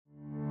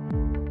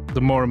the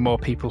more and more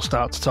people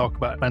start to talk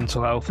about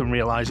mental health and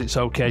realise it's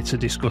okay to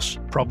discuss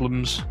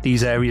problems,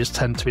 these areas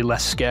tend to be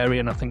less scary.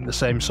 And I think the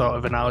same sort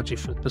of analogy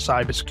for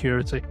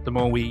cybersecurity. The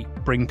more we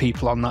bring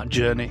people on that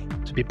journey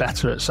to be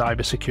better at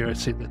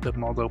cybersecurity, the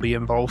more they'll be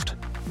involved.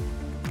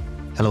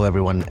 Hello,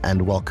 everyone,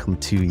 and welcome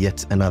to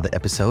yet another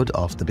episode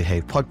of the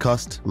Behave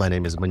podcast. My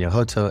name is Munya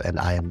Hoto, and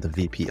I am the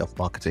VP of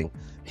Marketing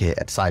here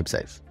at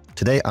CyberSafe.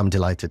 Today, I'm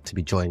delighted to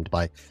be joined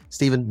by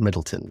Stephen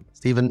Middleton.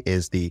 Stephen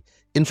is the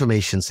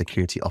Information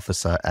Security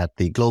Officer at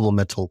the global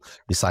metal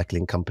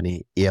recycling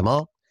company,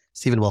 EMR.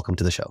 Stephen, welcome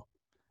to the show.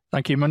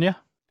 Thank you, Munya.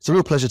 It's a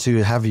real pleasure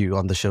to have you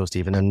on the show,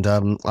 Stephen. And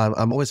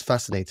I'm always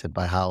fascinated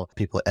by how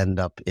people end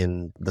up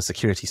in the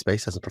security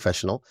space as a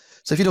professional.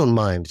 So if you don't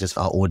mind, just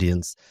our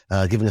audience,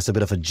 giving us a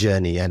bit of a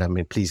journey, and I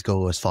mean, please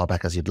go as far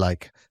back as you'd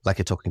like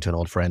you're talking to an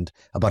old friend,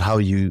 about how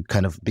you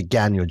kind of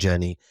began your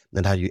journey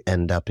and how you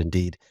end up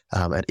indeed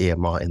at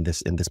EMR in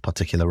this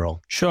particular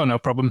role. Sure, no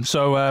problem.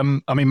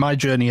 So, my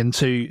journey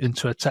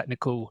into a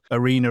technical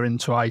arena,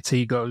 into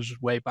IT, goes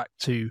way back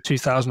to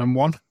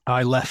 2001.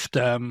 I left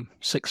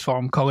sixth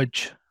form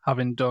college,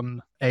 having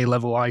done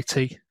A-level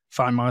IT,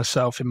 find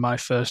myself in my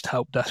first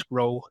help desk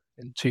role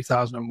in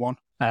 2001.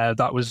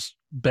 That was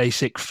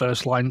basic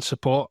first line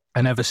support.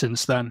 And ever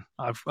since then,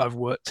 I've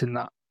worked in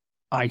that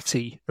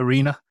IT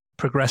arena,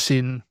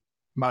 progressing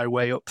my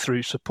way up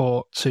through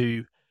support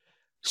to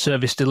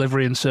service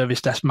delivery and service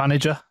desk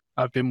manager.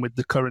 I've been with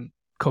the current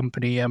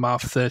company,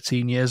 EMR, for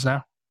 13 years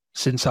now.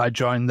 Since I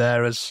joined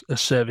there as a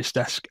service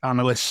desk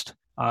analyst,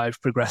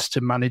 I've progressed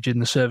to managing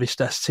the service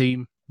desk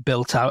team,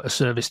 built out a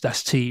service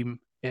desk team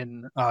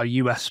in our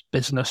US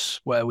business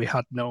where we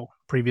had no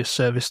previous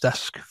service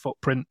desk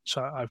footprint.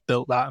 So I've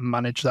built that and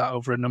managed that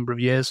over a number of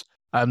years.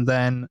 And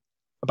then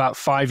about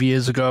 5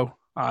 years ago,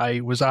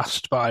 I was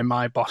asked by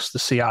my boss, the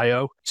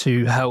CIO,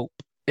 to help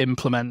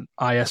implement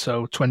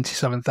ISO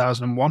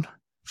 27001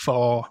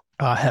 for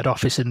our head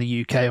office in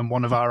the UK and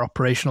one of our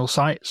operational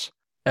sites.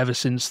 Ever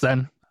since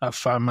then, I've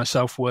found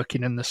myself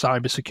working in the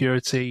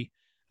cybersecurity,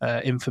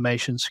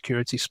 information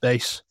security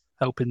space,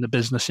 helping the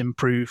business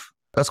improve.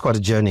 That's quite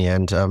a journey,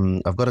 and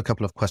I've got a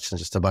couple of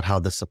questions just about how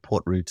the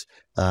support route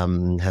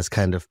has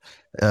kind of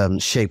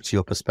shaped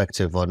your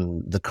perspective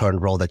on the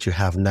current role that you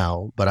have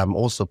now. But I'm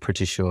also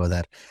pretty sure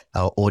that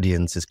our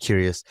audience is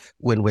curious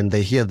when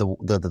they hear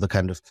the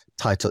kind of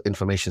title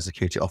Information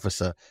Security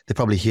Officer. They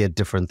probably hear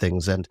different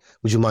things. And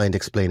would you mind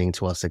explaining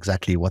to us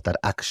exactly what that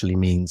actually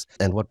means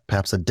and what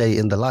perhaps a day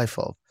in the life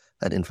of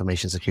an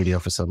Information Security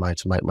Officer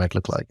might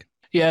look like?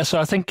 Yeah,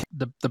 so I think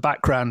the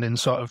background in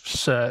sort of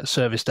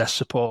service desk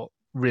support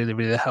really,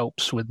 really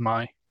helps with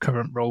my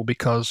current role,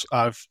 because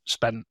I've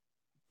spent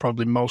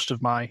probably most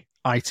of my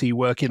IT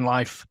working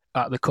life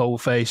at the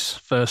coalface,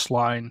 first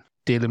line,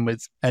 dealing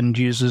with end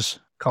users,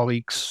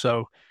 colleagues.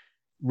 So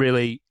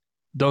really,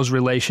 those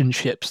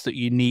relationships that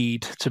you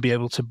need to be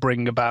able to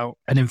bring about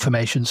an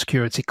information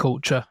security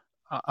culture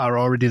are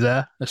already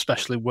there,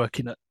 especially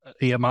working at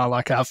EMR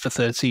like I have for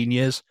 13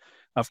 years.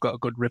 I've got a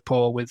good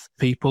rapport with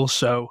people.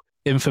 So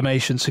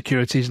information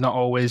security is not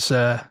always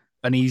an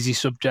easy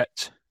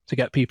subject to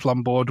get people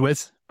on board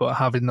with, but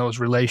having those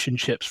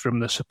relationships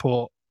from the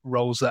support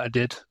roles that I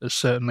did has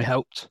certainly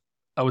helped.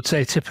 I would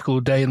say a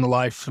typical day in the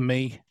life for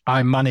me,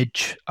 I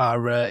manage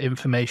our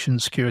information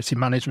security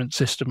management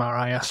system, our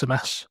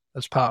ISMS,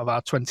 as part of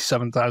our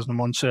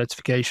 27001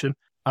 certification.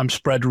 I'm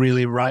spread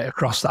really right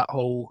across that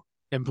whole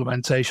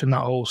implementation,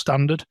 that whole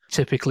standard.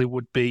 Typically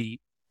would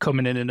be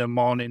coming in the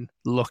morning,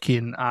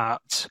 looking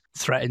at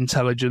threat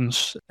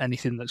intelligence,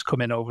 anything that's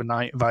coming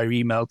overnight via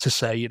email to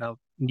say,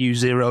 new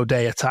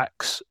zero-day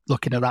attacks,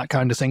 looking at that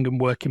kind of thing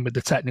and working with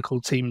the technical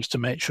teams to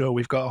make sure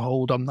we've got a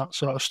hold on that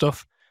sort of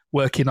stuff.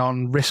 Working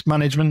on risk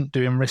management,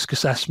 doing risk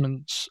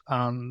assessments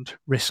and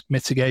risk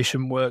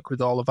mitigation work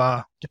with all of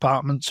our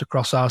departments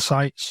across our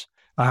sites.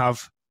 I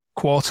have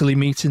quarterly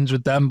meetings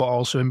with them, but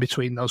also in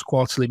between those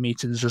quarterly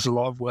meetings, there's a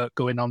lot of work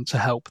going on to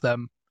help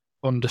them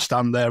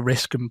understand their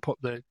risk and put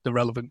the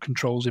relevant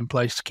controls in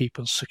place to keep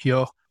us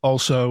secure.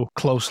 Also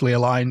closely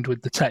aligned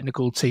with the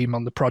technical team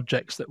on the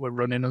projects that we're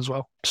running as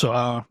well. So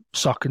our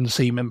SOC and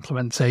SIEM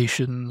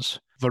implementations,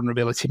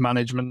 vulnerability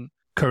management,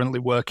 currently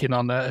working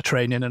on a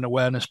training and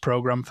awareness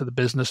program for the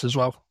business as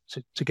well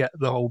to get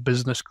the whole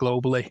business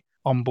globally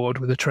on board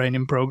with a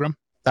training program.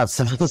 That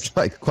sounds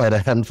like quite a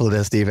handful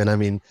there, Stephen. I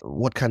mean,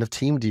 what kind of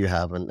team do you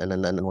have and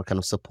what kind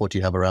of support do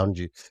you have around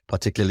you,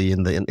 particularly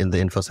in the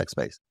InfoSec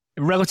space?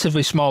 A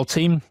relatively small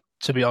team,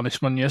 to be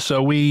honest, Munya.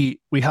 So we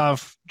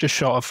have just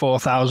short of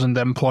 4,000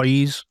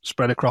 employees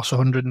spread across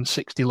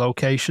 160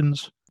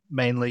 locations,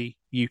 mainly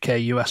UK,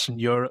 US and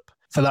Europe.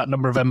 For that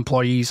number of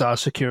employees, our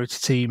security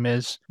team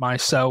is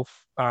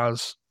myself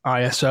as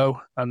ISO,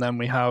 and then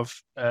we have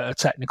a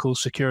technical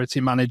security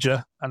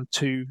manager and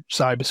 2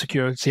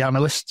 cybersecurity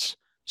analysts.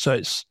 So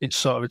it's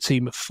sort of a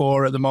team of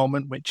 4 at the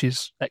moment, which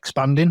is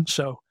expanding.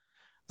 So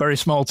very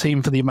small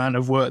team for the amount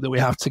of work that we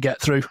have to get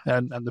through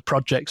and the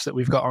projects that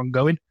we've got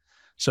ongoing.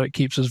 So it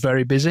keeps us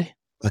very busy.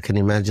 I can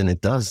imagine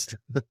it does.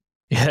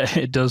 Yeah,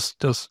 it does.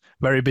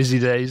 Very busy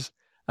days.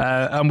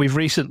 And we've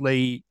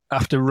recently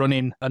after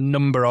running a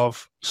number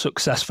of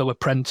successful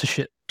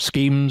apprenticeship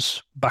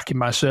schemes back in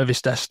my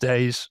service desk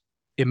days,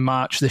 in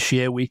March this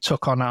year, we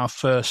took on our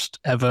first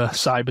ever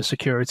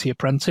cybersecurity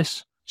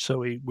apprentice.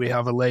 So we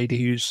have a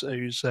lady who's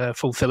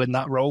fulfilling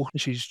that role.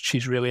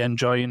 She's really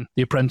enjoying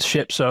the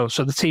apprenticeship. So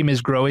the team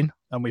is growing,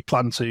 and we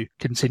plan to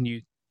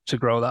continue to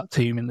grow that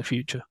team in the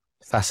future.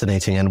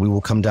 Fascinating. And we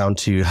will come down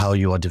to how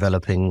you are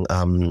developing,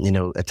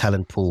 a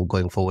talent pool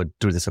going forward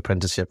through this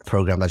apprenticeship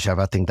program that you have.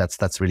 I think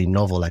that's really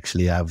novel.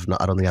 Actually, I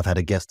don't think I've had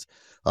a guest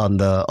on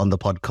the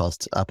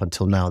podcast up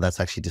until now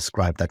that's actually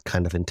described that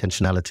kind of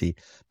intentionality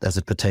as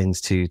it pertains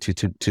to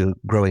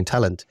growing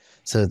talent.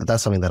 So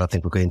that's something that I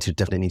think we're going to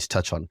definitely need to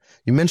touch on.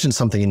 You mentioned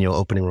something in your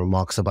opening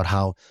remarks about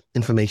how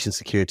information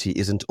security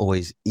isn't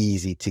always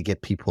easy to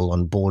get people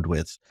on board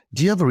with.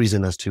 Do you have a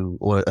reason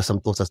or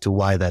some thoughts as to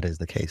why that is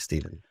the case,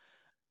 Stephen?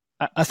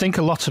 I think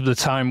a lot of the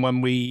time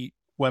when we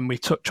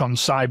touch on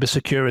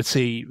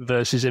cybersecurity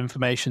versus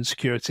information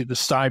security, the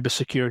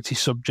cybersecurity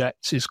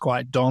subject is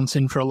quite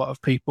daunting for a lot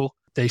of people.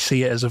 They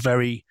see it as a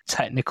very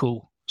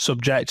technical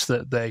subject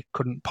that they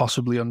couldn't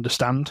possibly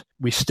understand.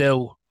 We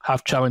still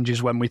have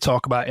challenges when we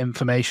talk about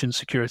information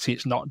security.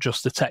 It's not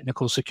just the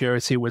technical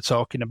security. We're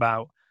talking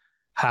about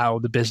how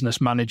the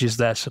business manages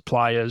their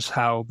suppliers,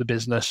 how the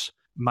business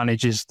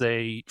manages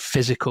the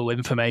physical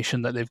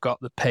information that they've got,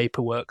 the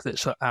paperwork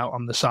that's out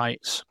on the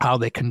sites, how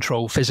they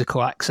control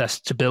physical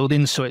access to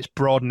buildings. So it's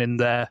broadening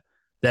their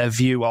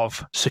view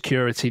of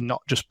security,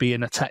 not just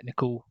being a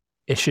technical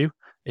issue.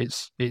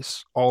 It's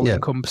all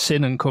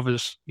encompassing and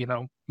covers,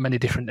 many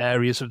different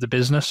areas of the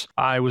business.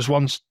 I was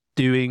once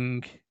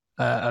doing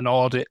an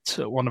audit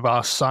at one of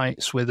our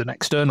sites with an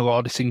external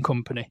auditing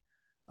company,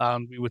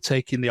 and we were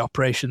taking the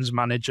operations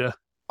manager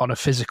on a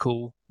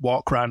physical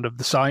walk around of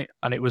the site,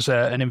 and it was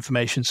an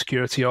information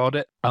security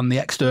audit, and the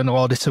external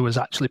auditor was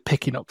actually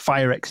picking up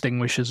fire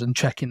extinguishers and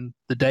checking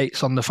the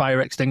dates on the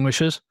fire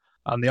extinguishers,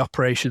 and the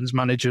operations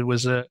manager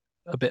was a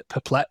bit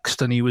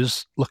perplexed, and he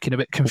was looking a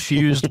bit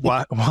confused.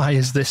 Why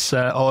is this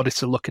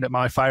auditor looking at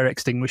my fire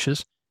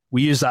extinguishers?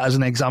 We use that as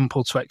an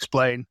example to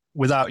explain,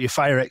 without your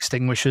fire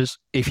extinguishers,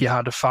 if you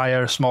had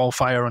a small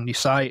fire on your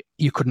site,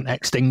 you couldn't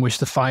extinguish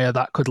the fire.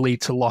 That could lead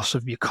to loss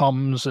of your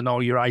comms and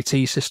all your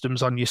IT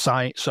systems on your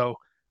site. So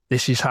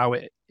this is how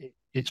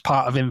it's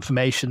part of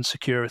information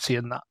security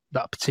and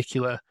that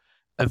particular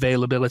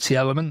availability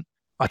element.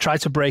 I try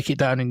to break it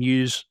down and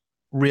use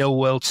real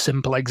world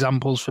simple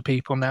examples for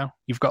people now.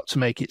 You've got to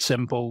make it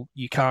simple.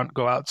 You can't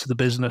go out to the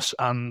business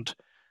and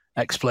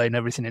explain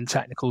everything in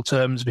technical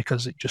terms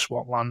because it just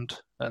won't land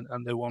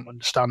and they won't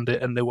understand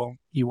it, and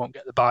you won't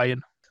get the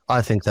buy-in.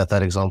 I think that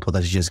example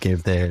that you just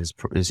gave there is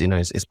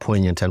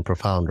poignant and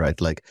profound, right?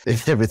 Like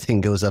if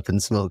everything goes up in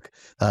smoke,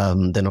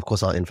 then of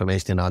course our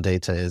information and our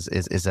data is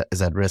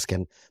at risk,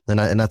 and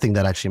I think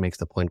that actually makes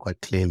the point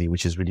quite clearly,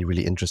 which is really,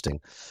 really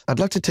interesting. I'd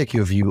like to take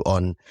your view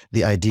on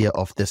the idea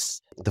of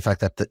the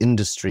fact that the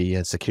industry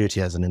and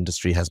security as an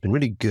industry has been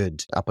really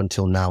good up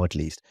until now, at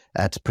least,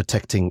 at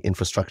protecting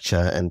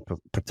infrastructure and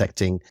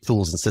protecting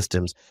tools and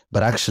systems,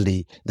 but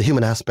actually the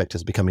human aspect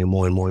is becoming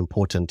more and more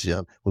important.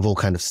 We've all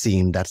kind of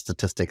seen that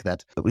statistic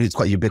that it's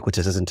quite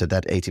ubiquitous, isn't it,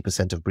 that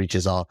 80% of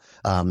breaches are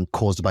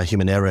caused by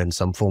human error in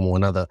some form or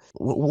another.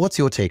 What's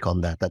your take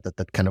on that?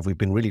 That kind of we've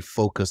been really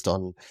focused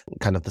on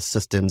kind of the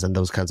systems and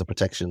those kinds of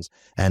protections,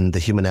 and the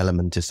human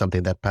element is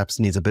something that perhaps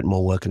needs a bit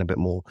more work and a bit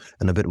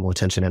more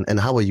attention. And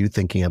how are you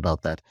thinking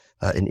about that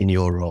in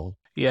your role?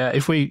 Yeah,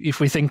 if we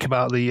think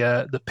about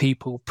the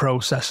people,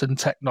 process, and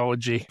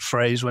technology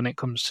phrase when it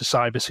comes to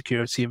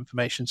cybersecurity,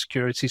 information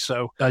security.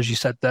 So as you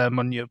said there,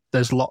 Munya,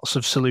 there's lots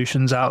of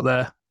solutions out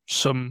there.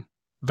 Some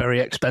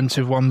very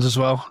expensive ones as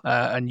well,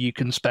 and you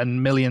can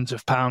spend millions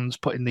of pounds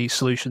putting these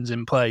solutions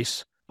in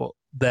place, but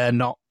they're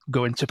not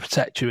going to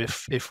protect you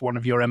if one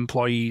of your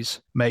employees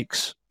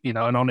makes an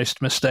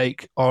honest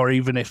mistake, or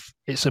even if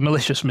it's a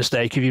malicious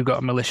mistake, if you've got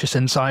a malicious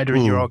insider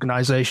in your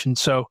organization.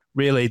 So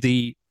really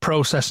the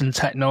process and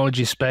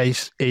technology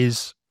space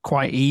is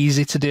quite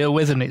easy to deal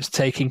with, and it's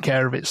taking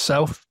care of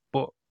itself,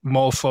 but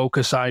more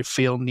focus, I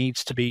feel,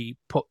 needs to be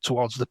put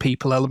towards the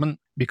people element.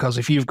 Because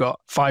if you've got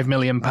 £5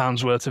 million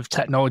worth of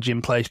technology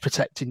in place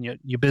protecting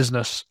your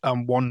business,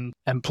 and one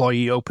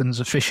employee opens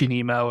a phishing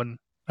email and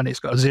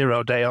it's got a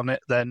 0 day on it,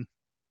 then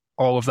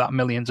all of that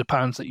millions of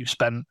pounds that you've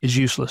spent is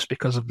useless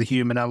because of the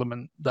human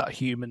element, that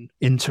human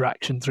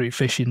interaction through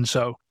phishing.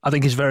 So I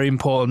think it's very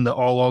important that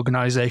all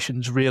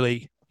organizations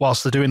really,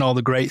 whilst they're doing all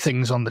the great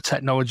things on the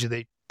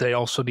technology, they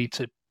also need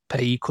to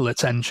pay equal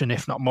attention,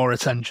 if not more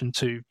attention,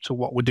 to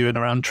what we're doing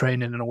around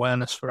training and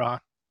awareness for our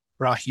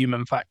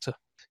human factor.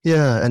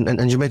 Yeah,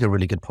 and you make a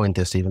really good point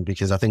there, Stephen,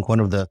 because I think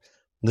one of the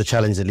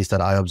challenges, at least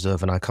that I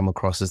observe and I come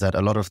across, is that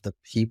a lot of the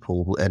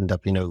people who end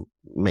up,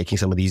 making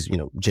some of these,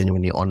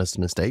 genuinely honest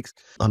mistakes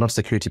are not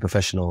security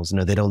professionals.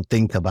 They don't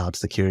think about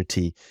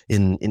security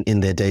in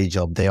their day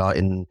job. They are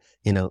in,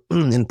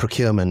 in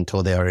procurement,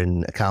 or they are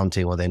in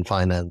accounting, or they're in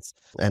finance.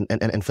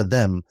 And for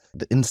them,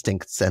 the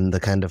instincts and the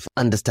kind of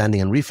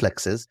understanding and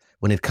reflexes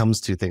when it comes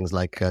to things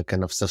like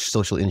kind of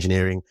social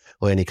engineering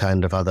or any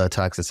kind of other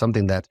attacks is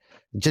something that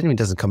genuinely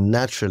doesn't come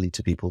naturally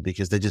to people,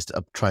 because they're just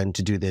trying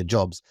to do their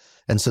jobs.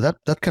 And so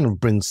that kind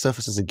of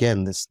surfaces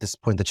again this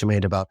point that you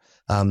made about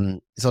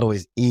it's not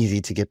always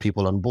easy to get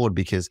people on board,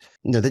 because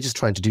they're just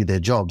trying to do their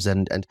jobs.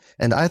 And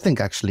I think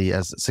actually,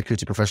 as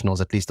security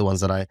professionals, at least the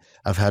ones that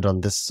I've had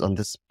on this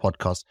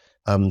podcast,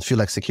 feel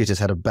like security has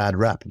had a bad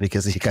rap,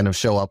 because you kind of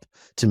show up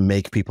to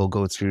make people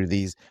go through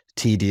these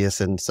tedious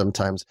and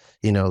sometimes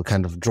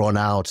kind of drawn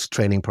out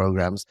training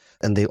programs,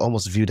 and they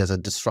almost viewed as a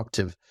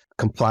disruptive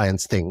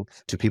compliance thing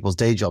to people's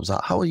day jobs.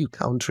 How are you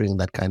countering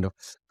that kind of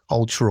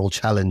cultural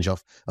challenge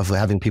of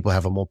having people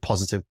have a more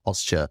positive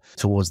posture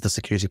towards the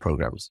security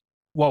programs?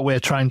 What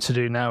we're trying to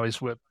do now is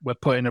we're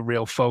putting a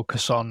real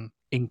focus on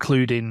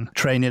including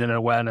training and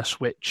awareness,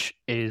 which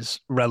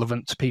is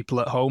relevant to people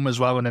at home as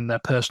well and in their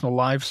personal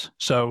lives.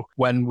 So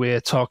when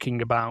we're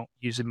talking about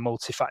using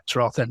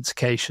multi-factor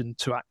authentication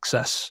to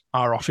access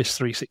our Office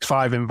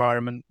 365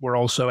 environment, we're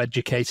also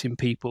educating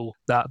people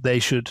that they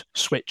should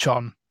switch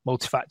on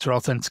multi-factor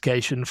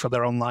authentication for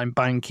their online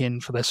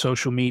banking, for their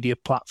social media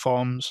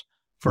platforms,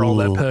 for all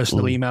their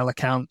personal email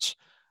accounts.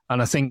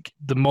 And I think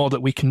the more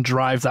that we can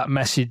drive that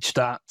message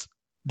that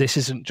this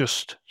isn't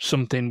just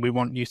something we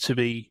want you to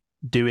be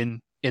doing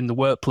in the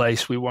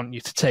workplace, we want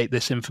you to take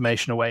this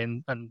information away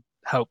and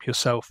help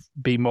yourself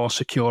be more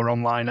secure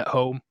online at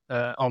home,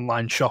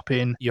 online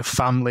shopping, your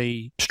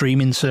family,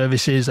 streaming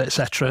services,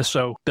 etc.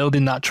 So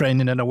building that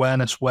training and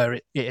awareness where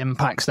it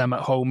impacts them at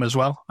home as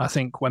well. I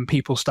think when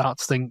people start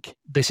to think,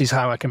 this is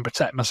how I can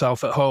protect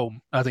myself at home,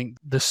 I think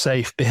the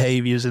safe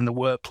behaviors in the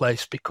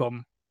workplace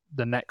become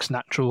the next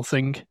natural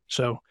thing.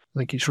 So I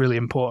think it's really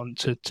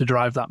important to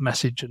drive that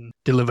message and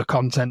deliver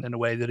content in a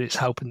way that it's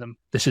helping them.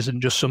 This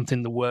isn't just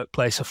something the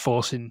workplace are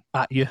forcing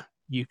at you.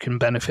 You can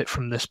benefit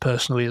from this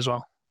personally as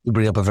well. You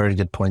bring up a very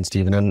good point,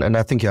 Stephen, and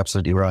I think you're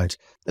absolutely right.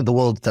 The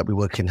world that we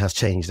work in has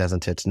changed,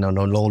 hasn't it? No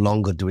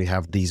longer do we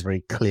have these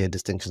very clear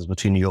distinctions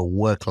between your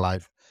work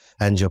life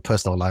and your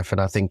personal life. And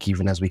I think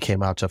even as we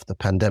came out of the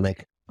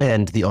pandemic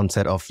and the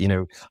onset of,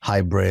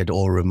 hybrid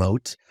or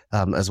remote,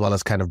 as well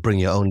as kind of bring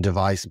your own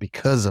device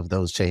because of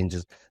those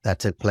changes that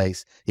took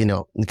place.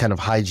 The kind of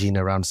hygiene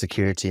around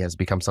security has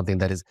become something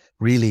that is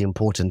really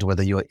important,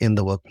 whether you're in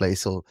the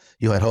workplace or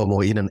you're at home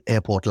or in an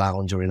airport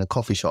lounge or in a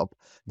coffee shop,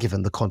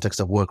 given the context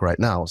of work right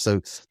now.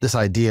 So this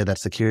idea that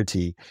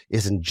security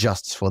isn't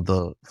just for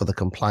the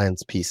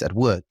compliance piece at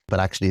work, but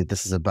actually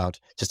this is about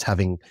just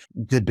having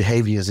good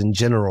behaviors in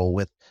general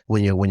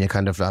when you're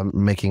kind of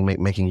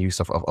making use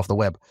of the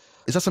web.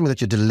 Is that something that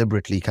you're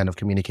deliberately kind of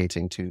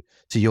communicating to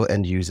your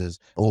end users,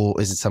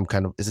 or is it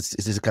kind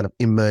of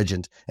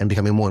emergent and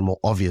becoming more and more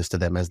obvious to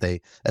them as they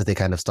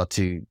kind of start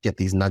to get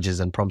these nudges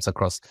and prompts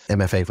across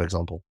MFA, for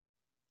example?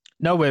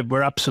 No,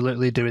 we're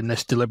absolutely doing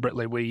this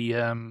deliberately.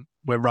 We're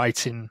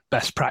writing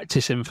best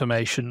practice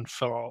information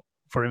for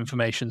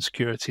information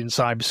security and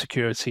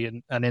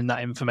cybersecurity, and in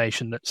that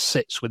information that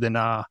sits within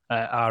our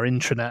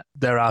intranet,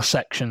 there are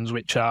sections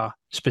which are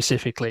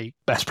specifically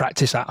best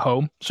practice at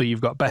home. So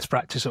you've got best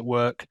practice at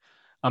work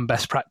and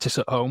best practice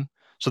at home.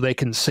 So they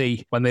can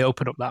see when they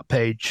open up that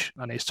page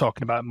and it's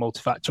talking about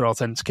multi-factor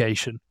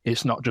authentication,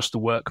 it's not just the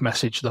work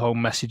message, the home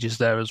message is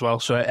there as well.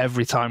 So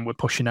every time we're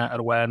pushing out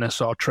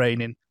awareness or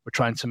training, we're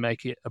trying to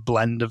make it a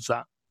blend of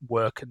that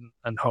work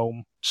and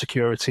home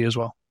security as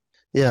well.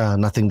 Yeah,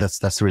 and I think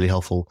that's really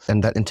helpful.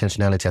 And that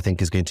intentionality, I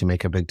think, is going to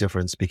make a big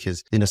difference,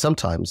 because,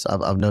 sometimes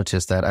I've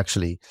noticed that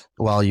actually,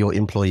 while your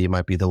employee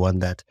might be the one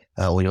that,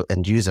 or your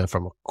end user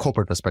from a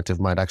corporate perspective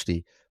might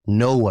actually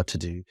know what to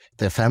do,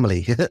 their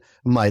family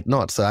might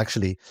not. So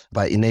actually,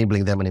 by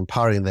enabling them and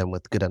empowering them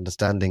with good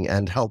understanding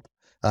and help,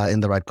 in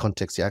the right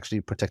context, you're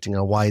actually protecting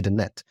a wider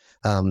net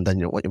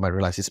than what you might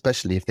realize,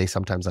 especially if they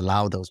sometimes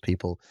allow those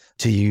people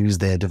to use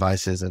their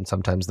devices, and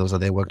sometimes those are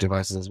their work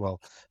devices as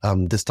well.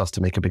 This starts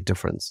to make a big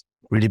difference,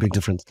 really big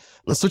difference.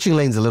 Switching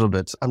lanes a little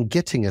bit, I'm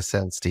getting a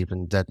sense,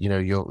 Stephen, that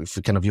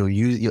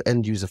your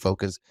end user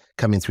focus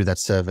coming through that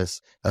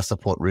service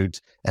support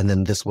route, and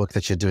then this work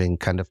that you're doing,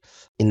 kind of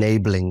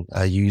enabling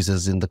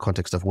users in the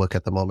context of work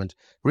at the moment,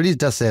 really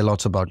does say a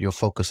lot about your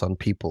focus on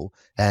people.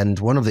 And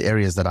one of the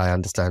areas that I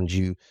understand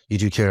you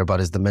do care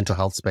about is the mental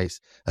health space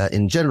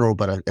in general,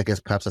 but I guess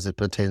perhaps as it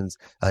pertains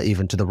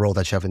even to the role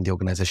that you have in the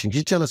organization. Could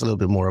you tell us a little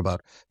bit more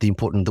about the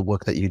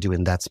work that you do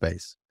in that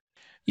space?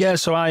 Yeah,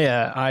 so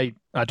I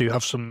do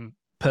have some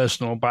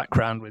personal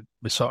background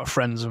with sort of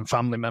friends and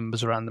family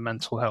members around the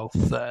mental health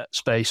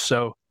space.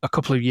 So a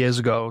couple of years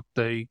ago,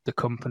 the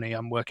company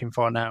I'm working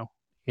for now,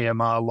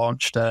 EMR,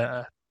 launched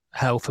a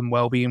health and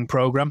wellbeing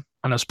program.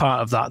 And as part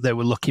of that, they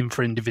were looking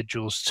for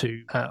individuals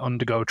to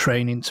undergo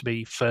training to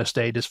be first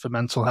aiders for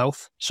mental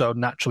health. So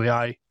naturally,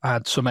 I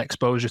had some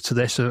exposure to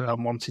this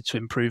and wanted to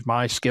improve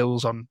my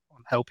skills on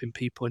helping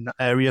people in that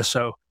area.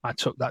 So I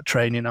took that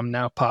training. I'm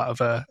now part of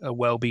a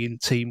wellbeing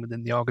team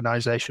within the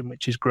organization,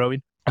 which is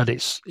growing, and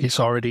it's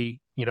already,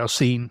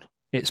 seen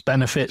its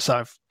benefits.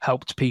 I've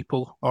helped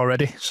people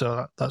already,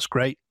 so that's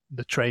great.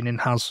 The training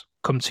has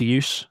come to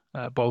use,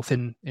 both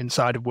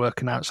inside of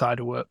work and outside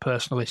of work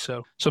personally.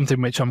 So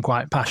something which I'm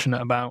quite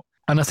passionate about.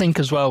 And I think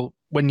as well,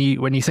 when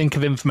you think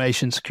of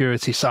information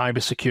security,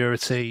 cyber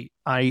security,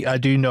 I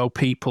do know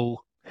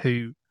people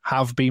who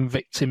have been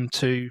victim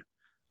to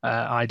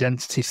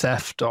identity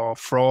theft or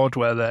fraud,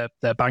 where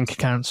their bank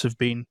accounts have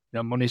been,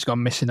 money's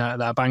gone missing out of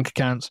their bank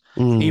accounts,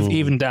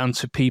 even down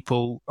to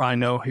people I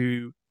know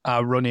who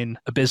are running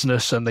a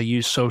business and they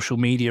use social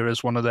media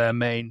as one of their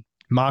main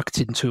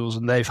marketing tools,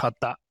 and they've had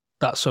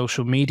that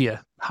social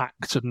media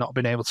hacked and not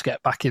been able to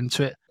get back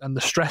into it. And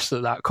the stress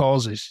that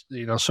causes,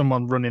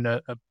 someone running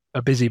a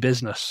busy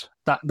business,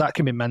 that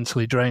can be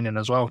mentally draining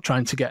as well,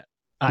 trying to get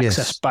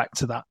access back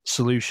to that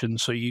solution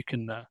so you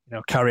can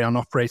carry on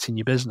operating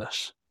your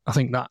business. I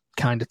think that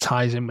kind of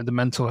ties in with the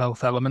mental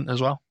health element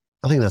as well.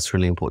 I think that's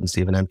really important,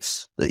 Stephen. And,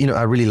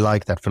 I really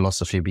like that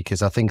philosophy,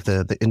 because I think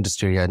the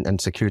industry and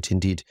security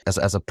indeed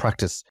as a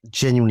practice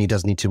genuinely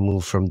does need to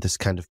move from this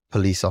kind of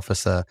police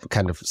officer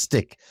kind of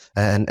stick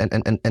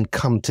and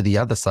come to the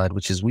other side,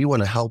 which is we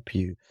want to help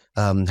you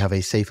have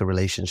a safer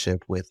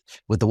relationship with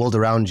the world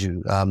around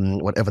you,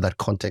 whatever that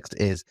context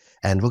is.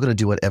 And we're going to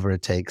do whatever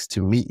it takes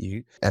to meet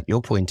you at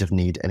your point of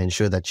need and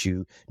ensure that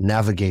you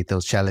navigate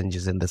those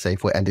challenges in the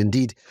safe way. And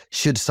indeed,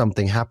 should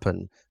something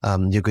happen,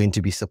 you're going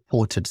to be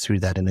supported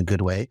through that in a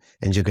good way,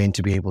 and you're going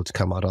to be able to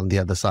come out on the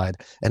other side.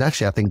 And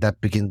actually, I think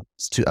that begins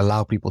to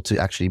allow people to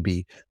actually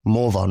be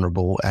more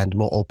vulnerable and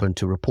more open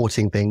to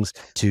reporting things,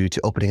 to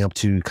opening up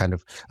to kind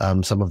of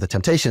some of the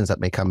temptations that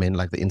may come in,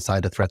 like the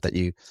insider threat that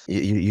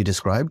you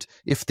described.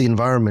 If the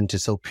environment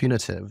is so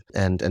punitive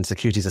and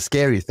security is a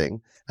scary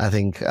thing, I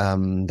think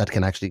that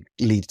can actually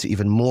lead to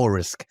even more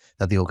risk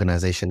that the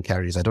organization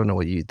carries. I don't know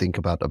what you think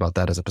about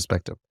that as a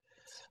perspective.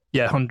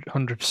 Yeah,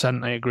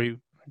 100%. I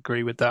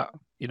agree with that.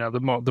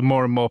 The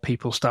more and more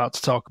people start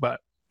to talk about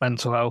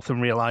mental health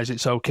and realize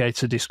it's okay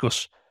to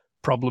discuss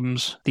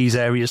problems, these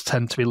areas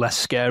tend to be less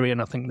scary.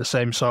 And I think the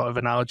same sort of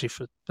analogy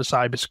for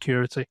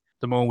cybersecurity.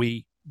 The more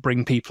we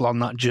bring people on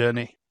that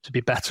journey to be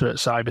better at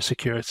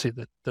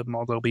cybersecurity, the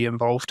more they'll be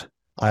involved.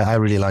 I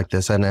really like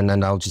this,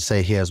 and I'll just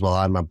say here as well,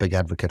 I'm a big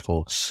advocate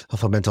for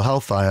mental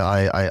health.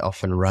 I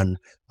often run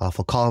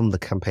for Calm, the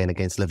campaign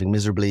against living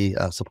miserably,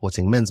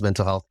 supporting men's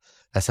mental health.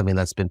 That's something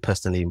that's been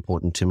personally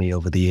important to me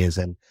over the years,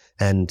 and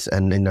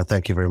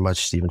thank you very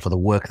much, Stephen, for the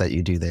work that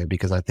you do there,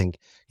 because I think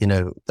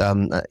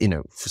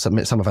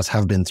some of us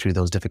have been through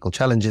those difficult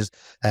challenges,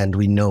 and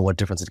we know what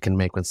difference it can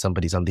make when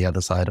somebody's on the other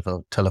side of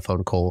a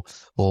telephone call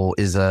or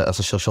is a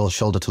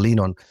shoulder to lean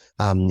on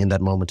in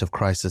that moment of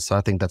crisis. So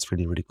I think that's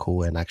really, really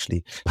cool and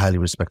actually highly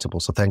respectable.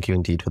 So thank you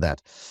indeed for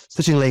that.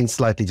 Switching lanes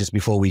slightly, just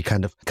before we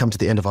kind of come to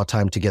the end of our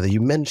time together,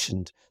 you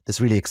mentioned this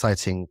really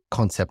exciting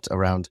concept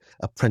around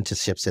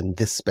apprenticeships in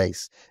this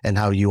space and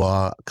how you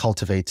are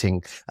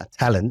cultivating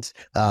talent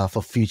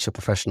for future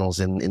professionals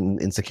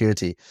in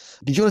security.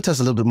 Did you want to tell us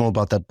a little bit more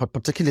about that, but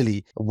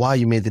particularly why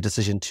you made the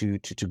decision to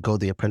go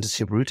the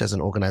apprenticeship route as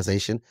an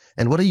organization,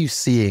 and what are you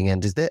seeing,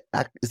 and is there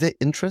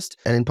interest?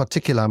 And in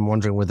particular, I'm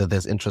wondering whether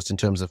there's interest in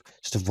terms of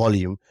just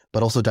volume,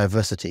 but also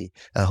diversity.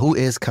 Who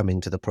is coming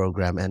to the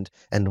program, and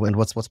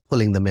what's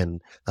pulling them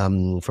in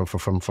from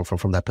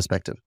that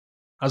perspective?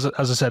 As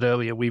I said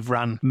earlier, we've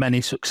ran many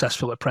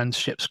successful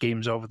apprenticeship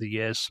schemes over the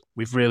years.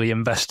 We've really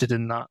invested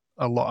in that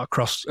a lot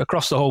across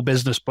the whole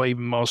business, but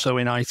even more so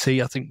in IT.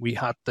 I think we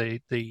had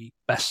the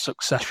best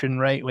succession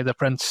rate with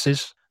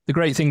apprentices. The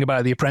great thing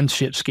about the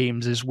apprenticeship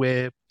schemes is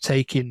we're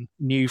taking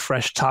new,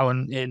 fresh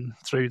talent in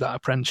through that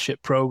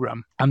apprenticeship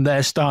program, and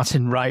they're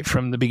starting right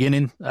from the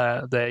beginning.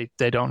 They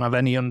don't have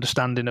any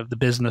understanding of the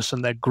business,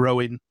 and they're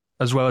growing,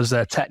 as well as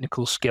their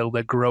technical skill,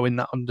 they're growing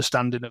that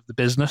understanding of the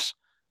business.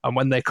 And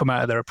when they come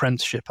out of their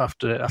apprenticeship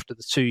after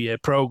the 2-year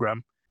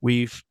program,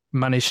 we've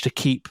managed to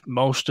keep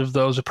most of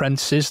those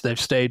apprentices. They've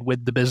stayed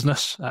with the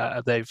business.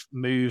 They've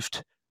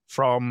moved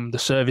from the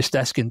service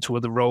desk into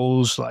other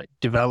roles like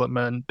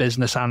development,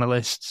 business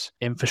analysts,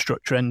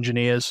 infrastructure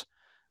engineers.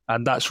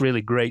 And that's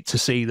really great to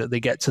see that they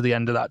get to the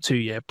end of that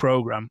 2-year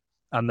program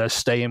and they're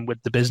staying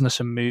with the business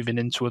and moving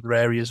into other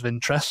areas of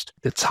interest.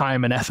 The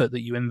time and effort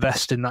that you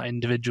invest in that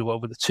individual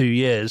over the 2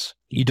 years,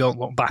 you don't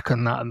look back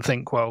on that and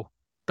think, well,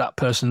 that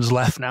person's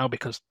left now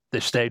because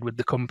they've stayed with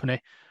the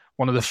company.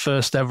 One of the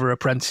first ever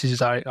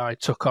apprentices I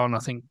took on, I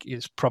think,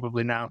 is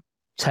probably now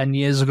 10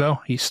 years ago.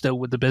 He's still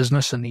with the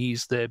business and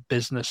he's the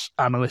business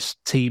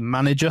analyst team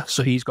manager.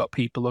 So he's got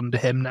people under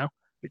him now,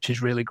 which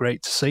is really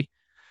great to see.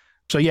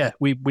 So yeah,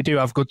 we do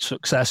have good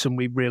success and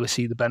we really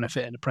see the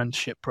benefit in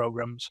apprenticeship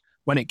programs.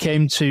 When it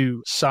came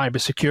to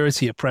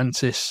cybersecurity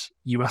apprentice,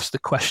 you asked the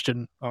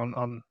question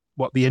on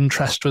what the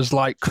interest was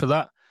like for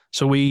that.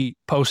 So we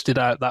posted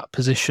out that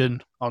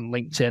position on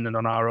LinkedIn and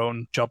on our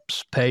own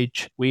jobs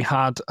page.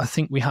 I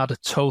think we had a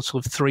total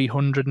of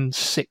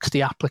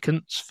 360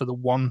 applicants for the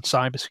one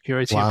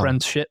cybersecurity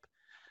apprenticeship,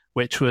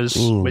 which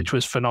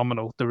was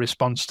phenomenal. The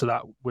response to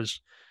that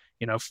was,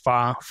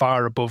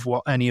 far above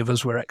what any of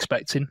us were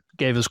expecting.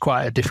 Gave us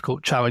quite a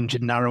difficult challenge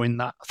in narrowing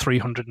that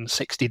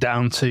 360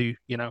 down to,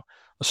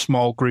 a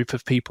small group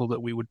of people that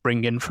we would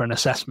bring in for an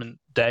assessment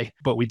day.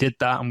 But we did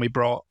that, and we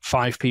brought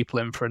 5 people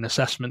in for an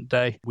assessment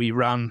day. We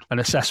ran an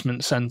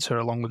assessment centre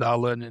along with our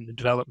learning and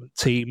development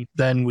team.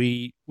 Then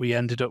we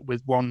ended up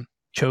with one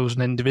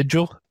chosen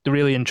individual. The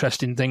really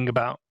interesting thing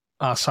about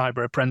our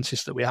cyber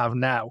apprentice that we have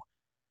now,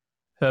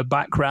 her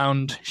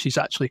background, she's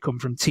actually come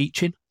from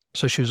teaching.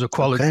 So she was a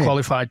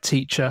qualified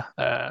teacher,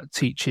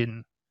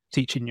 teaching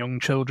young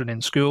children in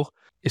school.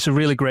 It's a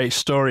really great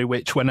story,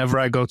 which whenever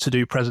I go to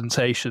do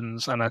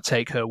presentations and I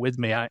take her with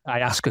me, I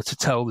ask her to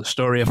tell the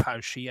story of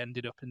how she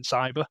ended up in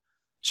cyber.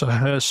 So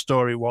her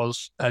story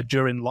was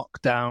during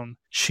lockdown,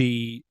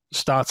 she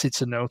started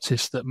to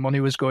notice that money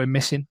was going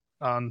missing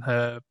on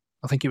her.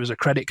 I think it was a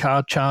credit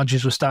card.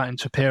 Charges were starting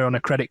to appear on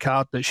a credit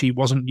card that she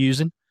wasn't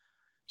using.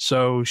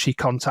 So she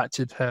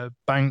contacted her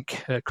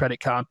bank, her credit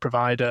card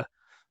provider,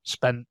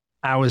 spent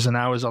hours and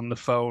hours on the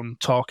phone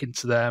talking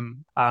to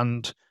them.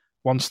 And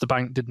once the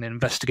bank did an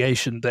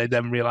investigation, they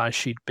then realized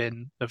she'd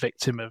been a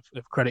victim of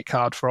credit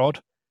card fraud.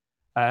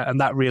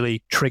 And that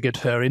really triggered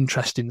her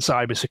interest in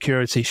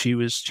cybersecurity. She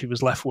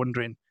was left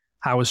wondering,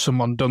 how has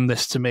someone done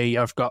this to me?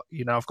 I've got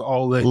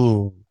all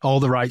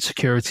the right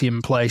security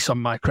in place on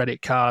my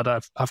credit card.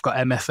 I've got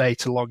MFA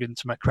to log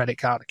into my credit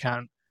card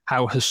account.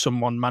 How has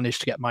someone managed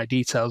to get my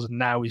details and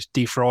now is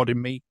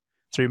defrauding me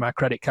through my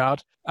credit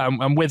card?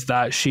 And with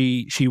that,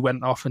 she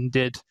went off and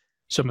did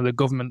some of the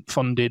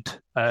government-funded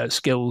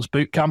skills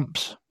boot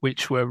camps,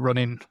 which were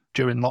running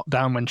during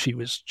lockdown when she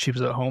was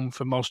at home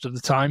for most of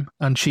the time.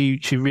 And she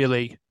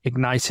really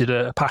ignited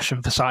a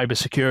passion for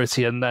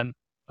cybersecurity, and then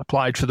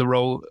applied for the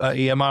role at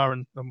EMR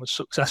and was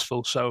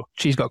successful. So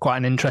she's got quite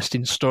an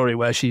interesting story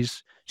where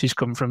she's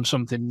come from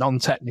something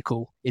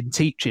non-technical in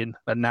teaching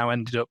and now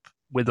ended up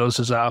with us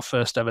as our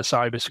first ever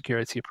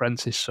cybersecurity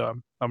apprentice. So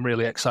I'm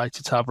really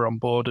excited to have her on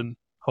board and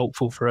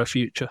hopeful for her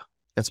future.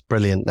 That's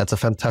brilliant. That's a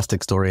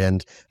fantastic story.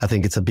 And I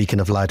think it's a beacon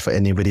of light for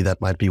anybody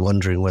that might be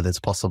wondering whether it's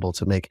possible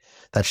to make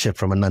that shift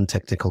from a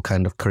non-technical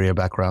kind of career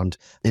background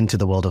into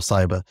the world of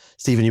cyber.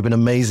 Stephen, you've been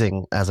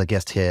amazing as a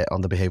guest here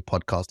on the Behave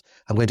podcast.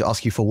 I'm going to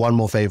ask you for one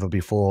more favor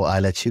before I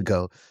let you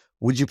go.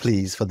 Would you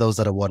please, for those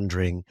that are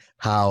wondering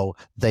how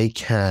they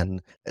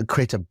can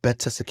create a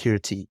better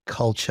security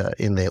culture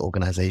in their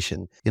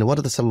organization,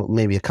 what are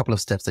maybe a couple of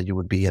steps that you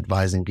would be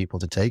advising people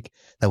to take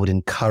that would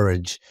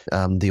encourage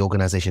the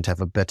organization to have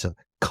a better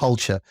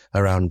culture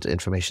around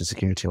information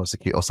security or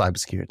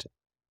cybersecurity?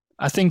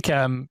 I think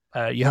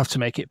you have to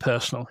make it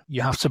personal.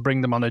 You have to bring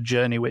them on a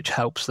journey which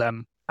helps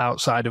them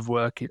outside of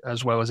work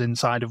as well as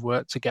inside of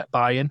work to get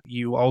buy-in.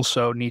 You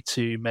also need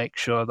to make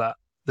sure that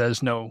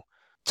there's no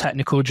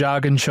technical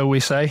jargon, shall we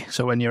say.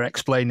 So when you're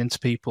explaining to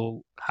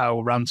people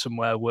how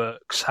ransomware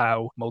works,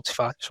 how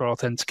multi-factor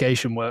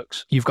authentication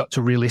works, you've got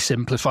to really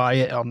simplify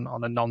it on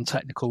a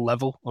non-technical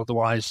level.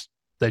 Otherwise,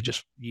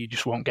 you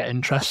just won't get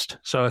interest.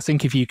 So I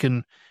think if you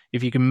can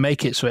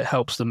make it so it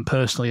helps them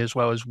personally as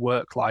well as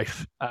work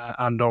life,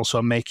 and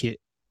also make it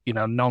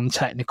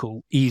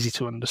non-technical, easy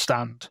to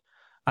understand,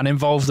 and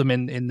involve them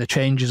in the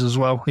changes as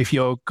well. If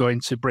you're going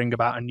to bring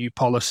about a new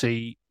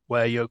policy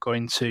where you're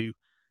going to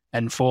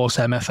enforce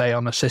MFA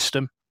on a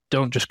system,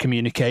 don't just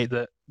communicate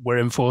that we're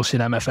enforcing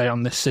MFA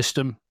on this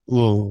system.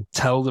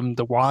 Tell them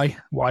the why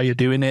you're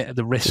doing it,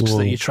 the risks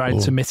that you're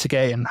trying to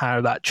mitigate, and how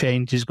that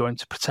change is going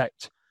to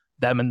protect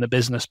them and the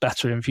business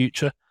better in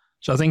future.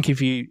 So I think if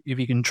you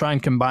can try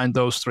and combine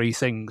those 3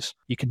 things,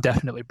 you can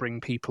definitely bring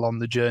people on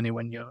the journey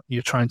when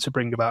you're trying to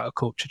bring about a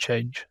culture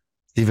change.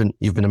 Stephen,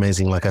 you've been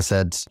amazing. Like I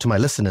said to my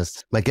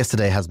listeners, my guest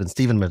today has been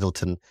Stephen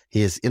Middleton.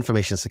 He is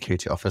Information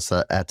Security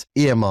Officer at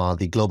EMR,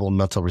 the global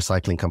metal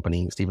recycling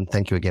company. Stephen,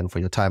 thank you again for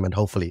your time, and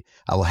hopefully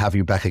I will have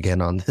you back again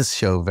on this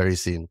show very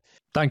soon.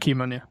 Thank you,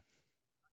 Munya.